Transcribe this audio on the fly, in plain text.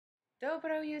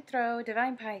Dobro Jutro,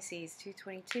 Divine Pisces,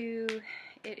 222.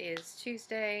 It is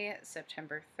Tuesday,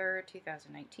 September 3rd,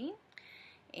 2019.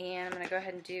 And I'm going to go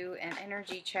ahead and do an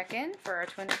energy check-in for our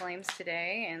twin flames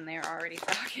today, and they're already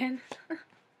talking.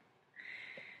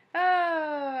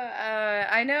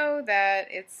 I know that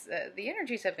it's the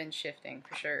energies have been shifting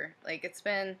for sure. Like it's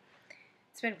been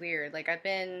weird. Like I've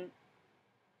been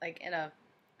like in a,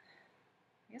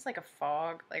 I guess like a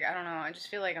fog. Like I don't know. I just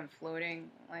feel like I'm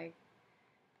floating. Like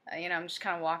I'm just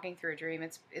kind of walking through a dream.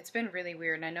 It's been really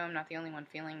weird, and I know I'm not the only one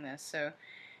feeling this. So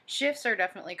shifts are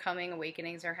definitely coming.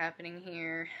 Awakenings are happening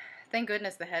here. Thank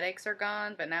goodness the headaches are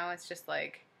gone, but now it's just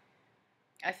like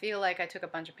I feel like I took a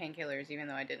bunch of painkillers even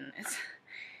though I didn't.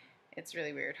 It's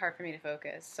really weird. Hard for me to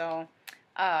focus. So,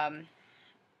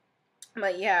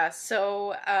 but yeah,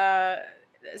 so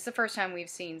it's the first time we've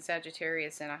seen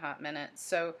Sagittarius in a hot minute.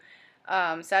 So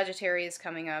Sagittarius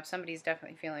coming up. Somebody's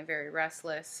definitely feeling very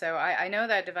restless. So I know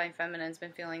that Divine Feminine's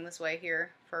been feeling this way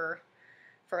here for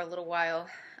a little while.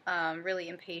 Really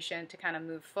impatient to kind of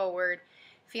move forward.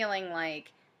 Feeling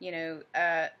like,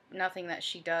 nothing that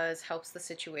she does helps the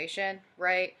situation,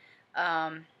 right?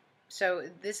 So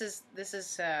this is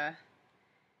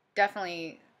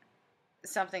definitely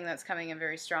something that's coming in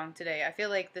very strong today. I feel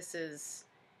like this is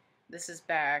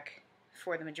back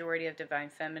for the majority of Divine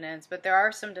Feminines, but there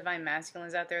are some Divine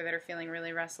Masculines out there that are feeling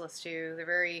really restless too. They're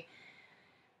very,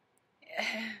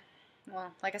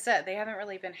 well, like I said, they haven't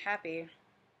really been happy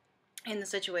in the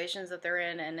situations that they're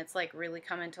in, and it's like really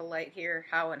coming to light here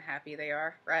how unhappy they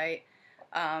are, right?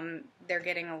 They're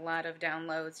getting a lot of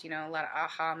downloads, a lot of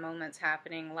aha moments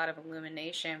happening, a lot of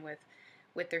illumination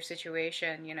with their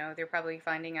situation. They're probably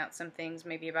finding out some things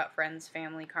maybe about friends,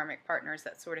 family, karmic partners,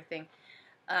 that sort of thing,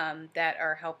 that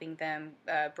are helping them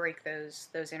break those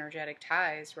energetic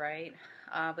ties, right?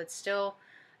 But still,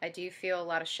 I do feel a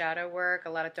lot of shadow work, a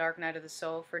lot of dark night of the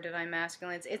soul for Divine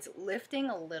Masculines. It's lifting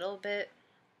a little bit.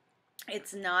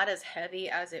 It's not as heavy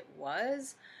as it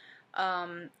was,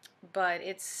 but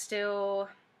it's still,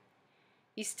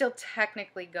 he's still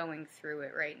technically going through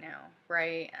it right now,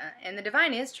 right? And the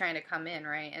Divine is trying to come in,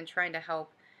 right, and trying to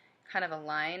help kind of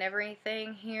align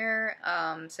everything here.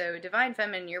 So Divine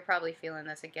Feminine, you're probably feeling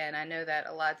this again. I know that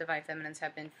a lot of Divine Feminines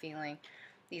have been feeling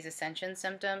these ascension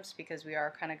symptoms because we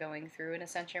are kind of going through an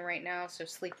ascension right now. So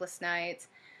sleepless nights,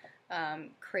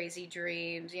 crazy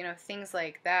dreams, things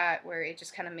like that, where it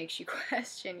just kind of makes you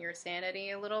question your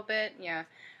sanity a little bit. Yeah.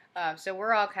 So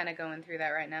we're all kind of going through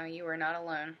that right now. You are not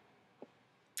alone.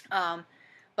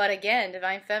 But again,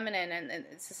 Divine Feminine, and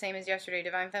it's the same as yesterday,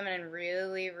 Divine Feminine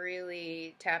really,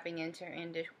 really tapping into her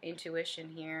intuition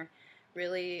here,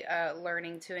 really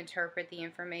learning to interpret the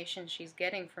information she's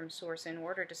getting from Source in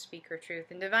order to speak her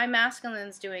truth. And Divine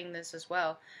Masculine's doing this as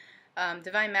well.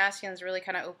 Divine Masculine's really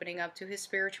kind of opening up to his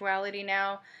spirituality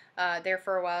now. There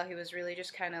for a while, he was really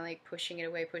just kind of like pushing it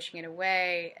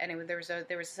away, and there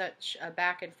was such a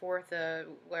back and forth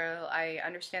where I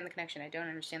understand the connection, I don't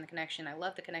understand the connection, I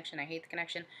love the connection, I hate the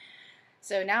connection.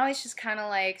 So now he's just kind of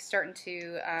like starting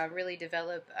to really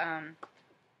develop,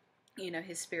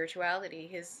 his spirituality,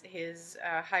 his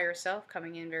higher self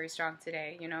coming in very strong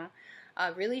today.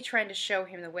 Really trying to show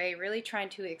him the way, really trying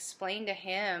to explain to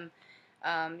him.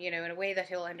 In a way that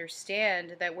he'll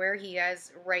understand that where he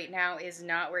is right now is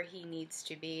not where he needs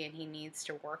to be, and he needs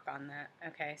to work on that.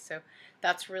 Okay, so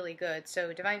that's really good.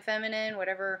 So Divine Feminine,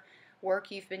 whatever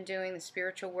work you've been doing, the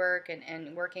spiritual work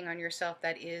and working on yourself,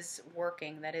 that is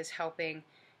working, that is helping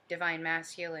Divine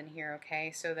Masculine here,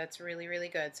 okay? So that's really, really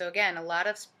good. So again, a lot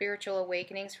of spiritual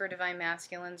awakenings for Divine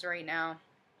Masculines right now,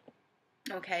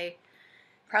 okay?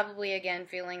 Probably, again,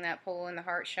 feeling that pull in the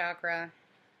heart chakra,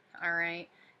 all right?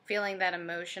 Feeling that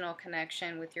emotional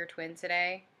connection with your twin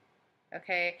today,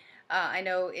 okay? I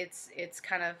know it's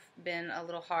kind of been a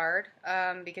little hard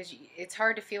because it's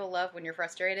hard to feel love when you're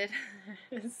frustrated.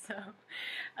 So,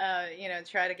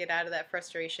 try to get out of that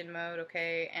frustration mode,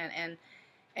 okay?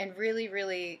 And really,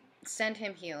 really send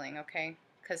him healing, okay?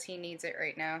 Because he needs it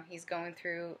right now. He's going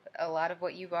through a lot of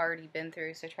what you've already been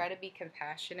through, so try to be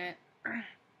compassionate,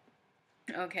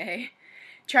 okay?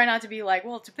 Try not to be like,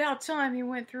 well, it's about time you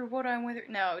went through what I went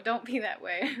through. No, don't be that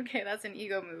way. Okay, that's an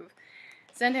ego move.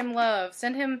 Send him love.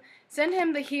 Send him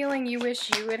the healing you wish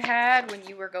you had had when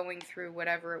you were going through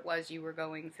whatever it was you were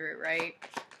going through, right?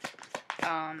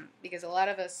 Because a lot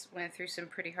of us went through some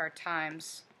pretty hard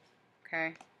times.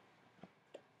 Okay.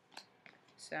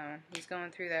 So he's going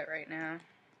through that right now.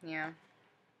 Yeah.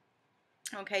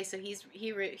 Okay, so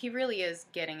he really is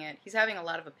getting it. He's having a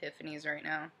lot of epiphanies right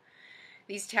now.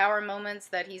 These tower moments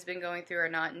that he's been going through are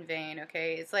not in vain,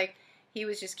 okay? It's like he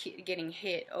was just getting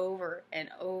hit over and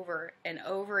over and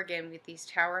over again with these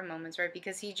tower moments, right?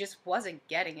 Because he just wasn't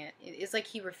getting it. It's like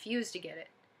he refused to get it,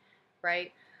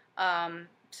 right?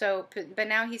 But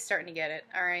now he's starting to get it,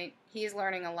 all right? He's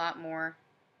learning a lot more,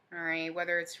 all right?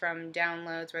 Whether it's from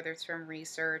downloads, whether it's from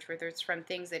research, whether it's from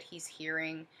things that he's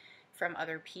hearing from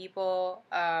other people,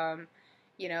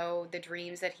 you know, the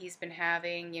dreams that he's been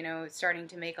having, you know, it's starting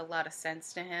to make a lot of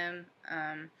sense to him.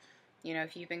 You know,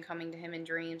 if you've been coming to him in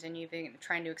dreams and you've been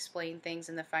trying to explain things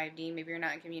in the 5D, maybe you're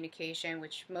not in communication,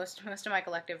 which most of my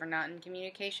collective are not in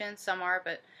communication. Some are,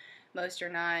 but most are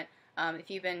not.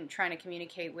 If you've been trying to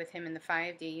communicate with him in the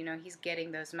 5D, you know, he's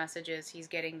getting those messages, he's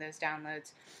getting those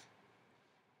downloads.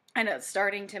 And it's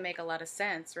starting to make a lot of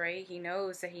sense, right? He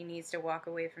knows that he needs to walk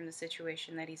away from the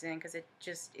situation that he's in because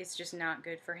it's just not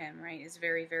good for him, right? It's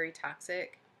very, very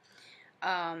toxic.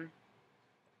 And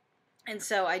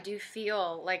so I do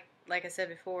feel like I said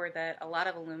before, that a lot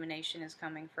of illumination is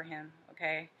coming for him,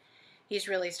 okay? He's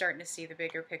really starting to see the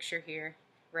bigger picture here,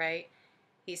 right?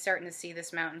 He's starting to see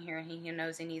this mountain here, and he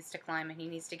knows he needs to climb, and he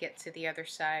needs to get to the other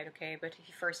side, okay? But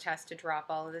he first has to drop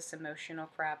all of this emotional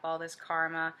crap, all this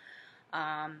karma,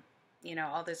 you know,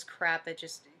 all this crap that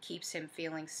just keeps him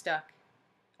feeling stuck,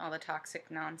 all the toxic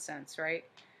nonsense, right?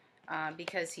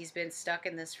 Because he's been stuck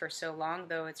in this for so long,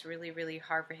 though, it's really, really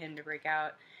hard for him to break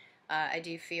out. I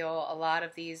do feel a lot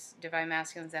of these divine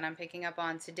masculines that I'm picking up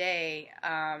on today,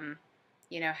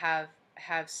 you know,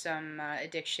 have some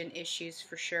addiction issues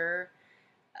for sure.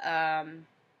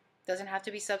 Doesn't have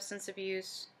to be substance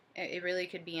abuse. It really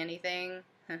could be anything.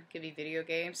 It could be video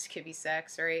games, it could be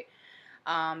sex, right?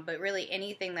 But really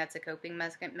anything that's a coping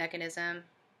mechanism,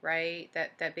 right?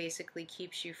 That basically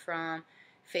keeps you from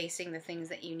facing the things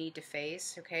that you need to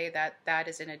face, okay? That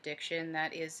is an addiction.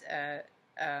 That is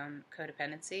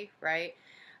codependency, right?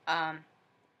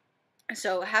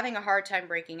 So having a hard time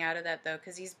breaking out of that, though,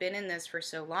 because he's been in this for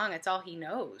so long. It's all he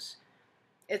knows.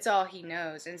 It's all he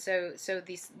knows. And so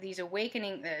these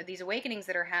awakenings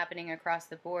that are happening across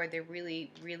the board, they're really,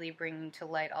 really bringing to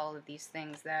light all of these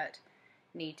things that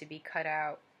need to be cut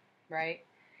out, right?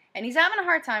 And he's having a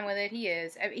hard time with it. He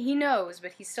is. I mean, he knows,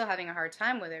 but he's still having a hard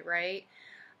time with it, right?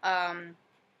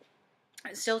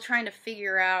 Still trying to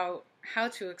figure out how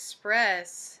to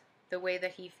express the way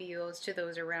that he feels to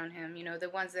those around him, you know, the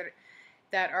ones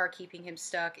that are keeping him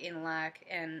stuck in lack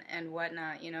and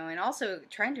whatnot, you know, and also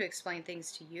trying to explain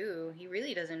things to you. He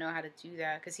really doesn't know how to do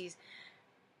that because he's,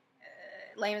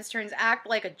 layman's terms, act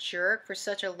like a jerk for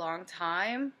such a long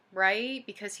time, right?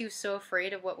 Because he was so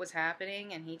afraid of what was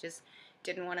happening and he just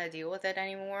didn't want to deal with it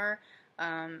anymore,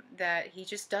 that he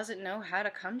just doesn't know how to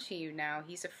come to you now.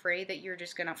 He's afraid that you're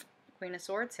just going to Queen of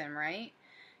Swords him, right?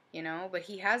 You know, but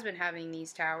he has been having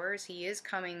these towers. He is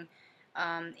coming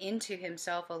into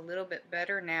himself a little bit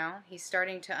better now. He's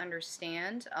starting to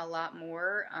understand a lot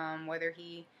more, whether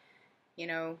he, you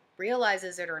know,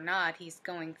 realizes it or not. He's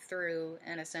going through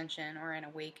an ascension or an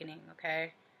awakening,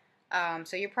 okay?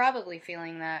 So you're probably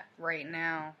feeling that right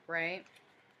now, right?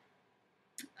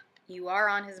 You are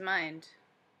on his mind.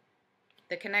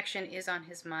 The connection is on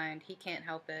his mind. He can't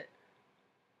help it.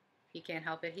 He can't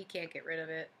help it. He can't get rid of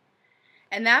it.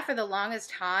 And that, for the longest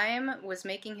time, was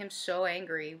making him so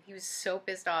angry. He was so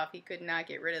pissed off. He could not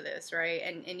get rid of this, right?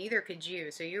 And neither could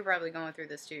you. So you're probably going through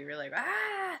this too. You're like,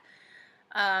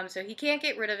 ah! So he can't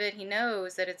get rid of it. He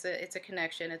knows that it's a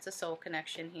connection. It's a soul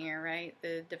connection here, right?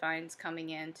 The Divine's coming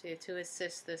in to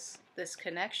assist this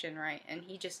connection, right? And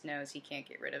he just knows he can't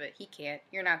get rid of it. He can't.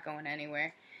 You're not going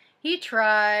anywhere. He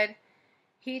tried.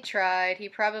 He tried. He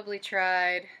probably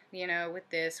tried, you know, with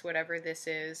this, whatever this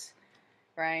is,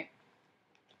 right?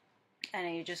 And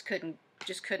he just couldn't, he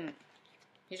just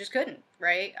couldn't,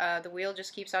 right? The wheel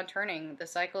just keeps on turning. The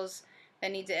cycles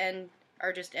that need to end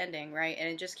are just ending, right? And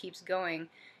it just keeps going.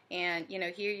 And, you know,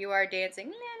 here you are dancing,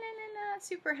 la, la, la, la,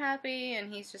 super happy,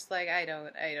 and he's just like, I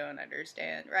don't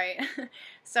understand, right?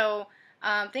 So,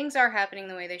 things are happening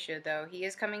the way they should, though. He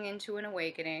is coming into an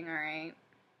awakening, all right?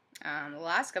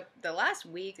 The last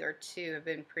week or two have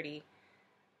been pretty,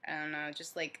 I don't know,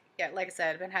 just like, yeah, like I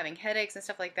said, I've been having headaches and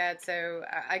stuff like that, so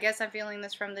I guess I'm feeling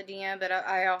this from the DM, but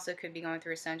I also could be going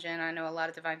through Ascension. I know a lot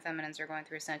of Divine Feminines are going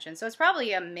through Ascension, so it's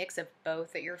probably a mix of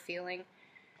both that you're feeling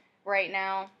right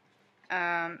now,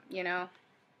 you know.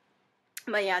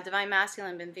 But yeah, Divine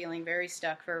Masculine been feeling very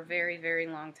stuck for a very, very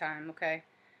long time, okay?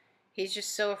 He's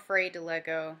just so afraid to let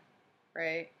go,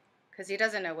 right? Because he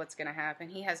doesn't know what's going to happen.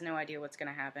 He has no idea what's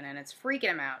going to happen, and it's freaking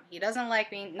him out. He doesn't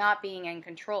like not being in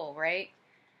control, right?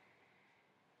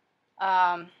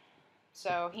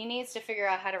 So he needs to figure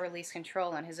out how to release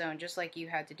control on his own, just like you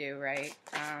had to do, right?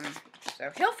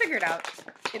 So he'll figure it out.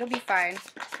 It'll be fine.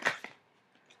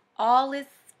 all is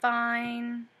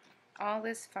fine. All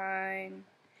is fine.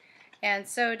 And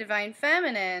so, Divine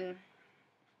Feminine,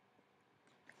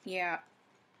 yeah,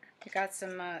 you got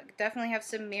some, definitely have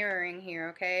some mirroring here,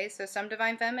 okay? So some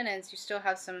Divine Feminines, you still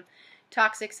have some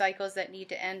toxic cycles that need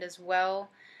to end as well.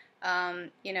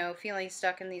 You know, feeling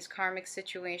stuck in these karmic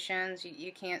situations,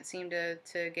 you can't seem to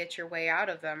get your way out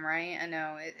of them, right? I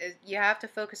know, you have to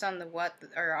focus on the what,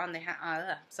 or on the,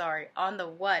 on the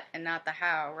what and not the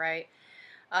how, right?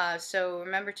 So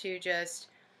remember to just,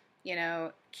 you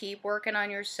know, keep working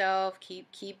on yourself,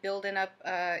 keep building up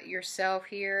yourself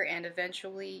here, and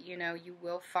eventually, you know, you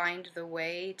will find the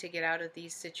way to get out of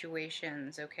these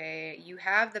situations, okay? You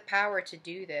have the power to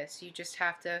do this. You just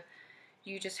have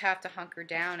to hunker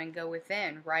down and go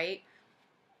within, right?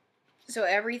 So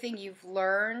everything you've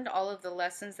learned, all of the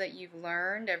lessons that you've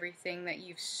learned, everything that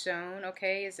you've sown,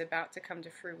 okay, is about to come to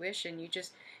fruition. You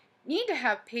just need to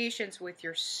have patience with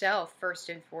yourself first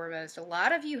and foremost. A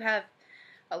lot of you have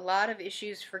a lot of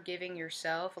issues forgiving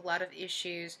yourself, a lot of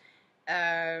issues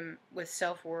with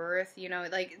self-worth, you know,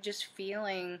 like just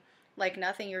feeling like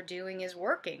nothing you're doing is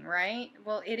working, right?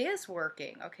 Well, it is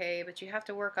working, okay, but you have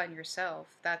to work on yourself.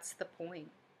 That's the point.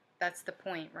 That's the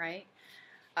point, right?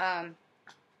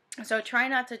 So try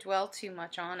not to dwell too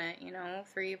much on it, you know.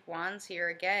 Three of Wands here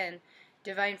again.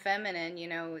 Divine Feminine, you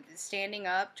know, standing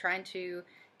up, trying to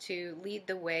lead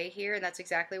the way here, and that's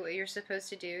exactly what you're supposed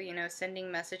to do, you know,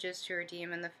 sending messages to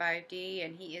redeem in the 5D,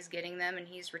 and he is getting them, and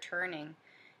he's returning.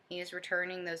 He is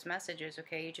returning those messages,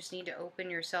 okay? You just need to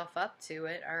open yourself up to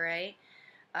it, all right?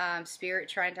 Spirit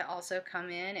trying to also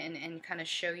come in and kind of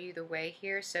show you the way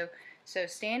here. So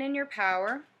stand in your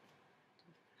power.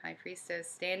 High Priestess,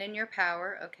 stand in your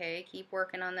power, okay? Keep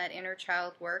working on that inner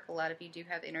child work. A lot of you do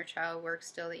have inner child work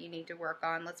still that you need to work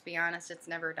on. Let's be honest, it's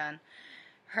never done,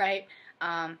 right?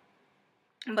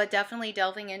 But definitely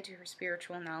delving into her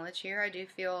spiritual knowledge here. I do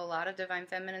feel a lot of Divine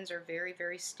Feminines are very,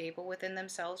 very stable within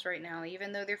themselves right now.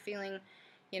 Even though they're feeling,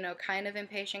 you know, kind of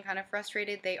impatient, kind of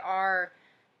frustrated, they are,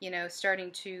 you know,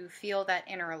 starting to feel that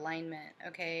inner alignment,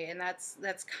 okay? And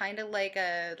that's kind of like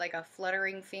a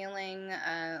fluttering feeling,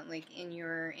 like in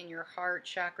your heart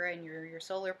chakra, in your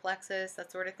solar plexus,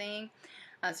 that sort of thing.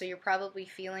 So you're probably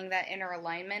feeling that inner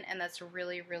alignment, and that's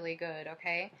really, really good,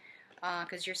 okay?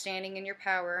 Because you're standing in your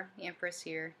power, the Empress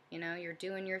here. You know, you're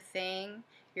doing your thing.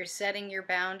 You're setting your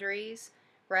boundaries,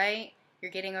 right? You're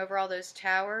getting over all those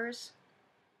towers,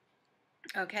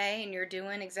 okay? And you're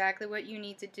doing exactly what you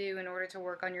need to do in order to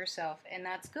work on yourself. And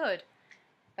that's good.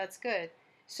 That's good.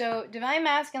 So, Divine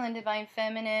Masculine, Divine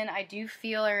Feminine, I do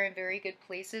feel are in very good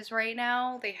places right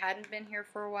now. They hadn't been here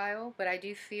for a while, but I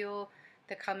do feel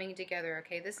the coming together,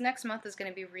 okay? This next month is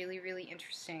going to be really, really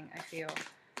interesting, I feel.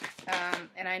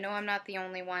 And I know I'm not the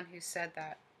only one who said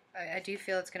that. I do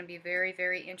feel it's going to be very,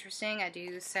 very interesting. I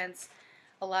do sense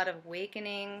a lot of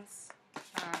awakenings,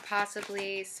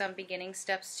 possibly some beginning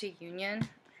steps to union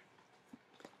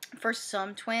for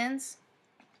some twins.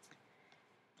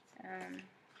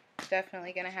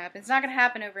 Definitely going to happen. It's not going to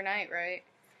happen overnight, right?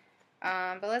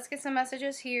 But let's get some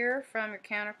messages here from your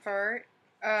counterpart.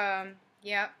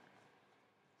 Yeah.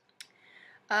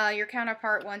 Your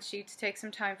counterpart wants you to take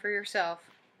some time for yourself.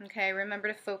 Okay, remember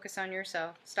to focus on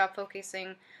yourself. Stop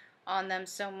focusing on them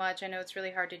so much. I know it's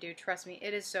really hard to do. Trust me,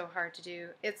 it is so hard to do.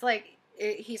 It's like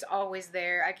he's always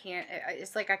there.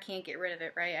 It's like I can't get rid of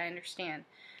it, right? I understand.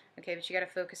 Okay, but you got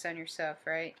to focus on yourself,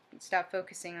 right? Stop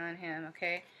focusing on him,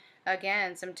 okay?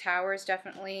 Again, some towers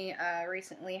definitely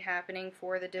recently happening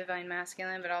for the Divine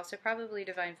Masculine, but also probably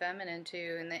Divine Feminine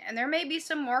too. And there may be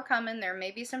some more coming. There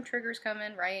may be some triggers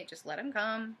coming, right? Just let them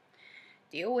come.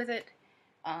 Deal with it.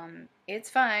 It's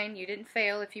fine. You didn't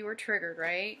fail if you were triggered,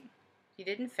 right? You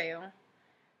didn't fail.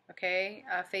 Okay?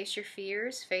 Face your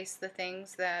fears. Face the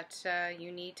things that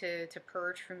you need to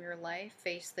purge from your life.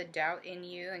 Face the doubt in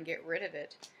you and get rid of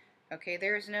it. Okay?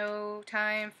 There's no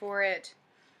time for it.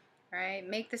 Right?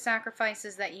 Make the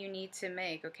sacrifices that you need to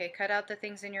make. Okay? Cut out the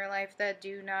things in your life that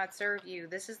do not serve you.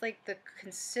 This is like the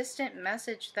consistent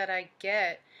message that I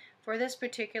get for this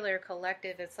particular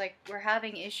collective. It's like we're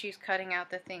having issues cutting out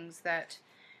the things that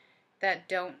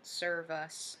don't serve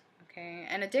us, okay?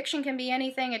 And addiction can be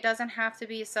anything. It doesn't have to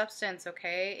be a substance,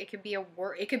 okay? It could be a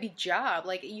work. It could be job.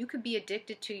 Like you could be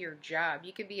addicted to your job.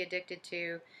 You could be addicted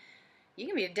to. You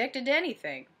can be addicted to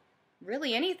anything,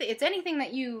 really anything. It's anything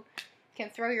that you can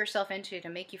throw yourself into to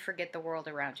make you forget the world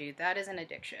around you. That is an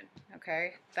addiction,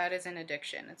 okay? That is an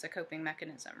addiction. It's a coping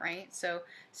mechanism, right? So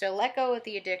let go of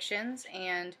the addictions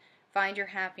and find your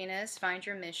happiness, find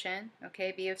your mission,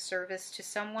 okay? Be of service to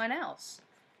someone else,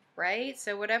 right?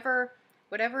 So whatever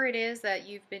Whatever it is that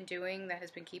you've been doing that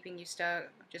has been keeping you stuck,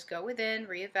 just go within,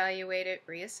 reevaluate it,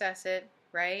 reassess it,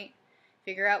 right?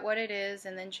 Figure out what it is,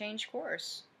 and then change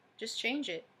course. Just change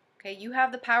it. Okay? You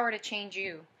have the power to change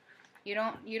you.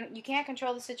 You can't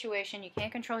control the situation, you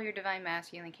can't control your divine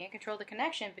masculine, you can't control the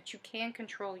connection, but you can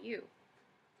control you.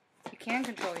 You can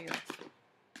control you.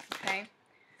 Okay?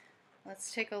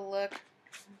 Let's take a look,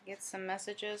 get some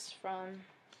messages from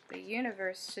the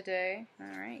universe today.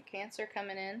 Alright, Cancer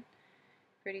coming in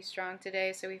pretty strong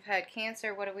today. So we've had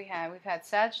Cancer. What do we have? We've had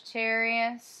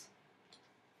Sagittarius,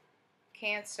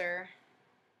 Cancer.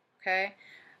 Okay?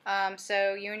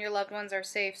 So you and your loved ones are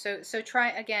safe. So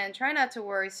try not to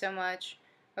worry so much.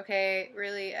 Okay?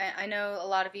 Really, I know a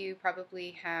lot of you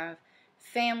probably have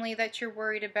family that you're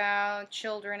worried about,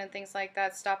 children and things like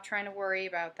that. Stop trying to worry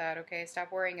about that, okay?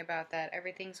 Stop worrying about that.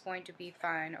 Everything's going to be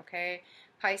fine, okay?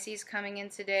 Pisces coming in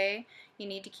today. You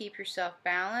need to keep yourself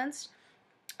balanced.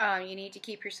 You need to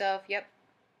keep yourself,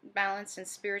 balanced in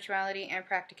spirituality and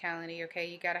practicality, okay?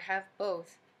 You got to have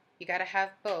both. You got to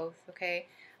have both, okay?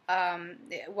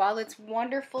 While it's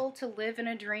wonderful to live in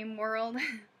a dream world,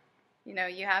 you know,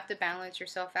 you have to balance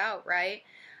yourself out, right?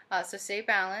 So stay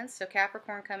balanced. So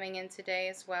Capricorn coming in today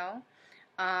as well.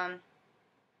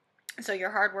 So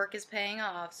your hard work is paying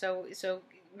off. So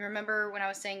remember when I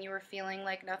was saying you were feeling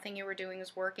like nothing you were doing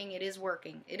is working? It is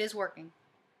working. It is working.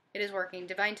 It is working.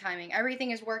 Divine timing.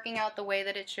 Everything is working out the way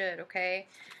that it should, okay?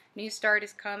 New start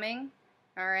is coming,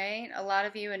 all right? A lot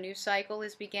of you, a new cycle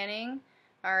is beginning.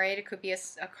 All right, it could be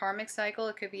a karmic cycle.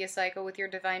 It could be a cycle with your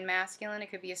divine masculine.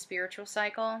 It could be a spiritual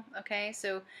cycle, okay?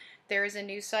 So there is a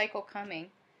new cycle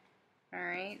coming, all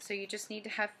right? So you just need to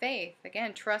have faith.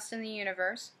 Again, trust in the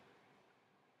universe.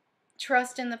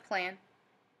 Trust in the plan.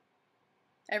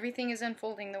 Everything is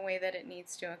unfolding the way that it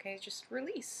needs to, okay? Just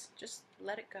release. Just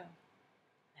let it go.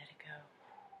 Let it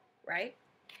go, right?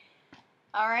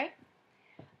 All right.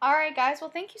 All right, guys.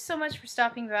 Well, thank you so much for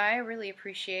stopping by. I really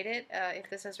appreciate it. If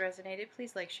this has resonated,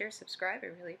 please like, share, subscribe. I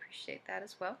really appreciate that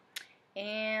as well.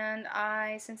 And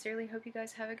I sincerely hope you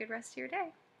guys have a good rest of your day.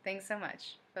 Thanks so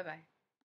much. Bye-bye.